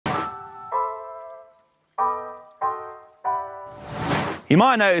You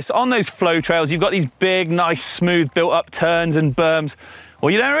might notice on those flow trails, you've got these big, nice, smooth, built-up turns and berms.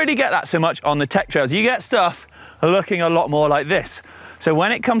 Well, you don't really get that so much on the tech trails. You get stuff looking a lot more like this. So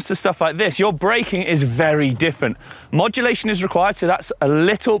when it comes to stuff like this, your braking is very different. Modulation is required, so that's a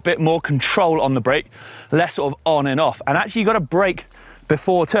little bit more control on the brake, less sort of on and off. And actually, you've got to brake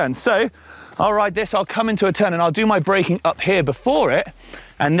before turns. So I'll ride this, I'll come into a turn and I'll do my braking up here before it,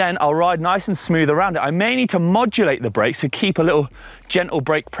 and then I'll ride nice and smooth around it. I may need to modulate the brake, so keep a little gentle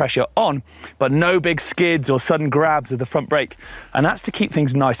brake pressure on, but no big skids or sudden grabs of the front brake. And that's to keep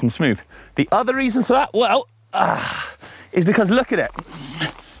things nice and smooth. The other reason for that, well, is because look at it.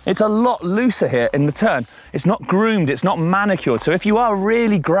 It's a lot looser here in the turn. It's not groomed, it's not manicured. So if you are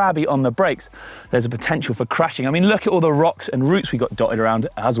really grabby on the brakes, there's a potential for crashing. I mean, look at all the rocks and roots we got dotted around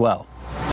as well.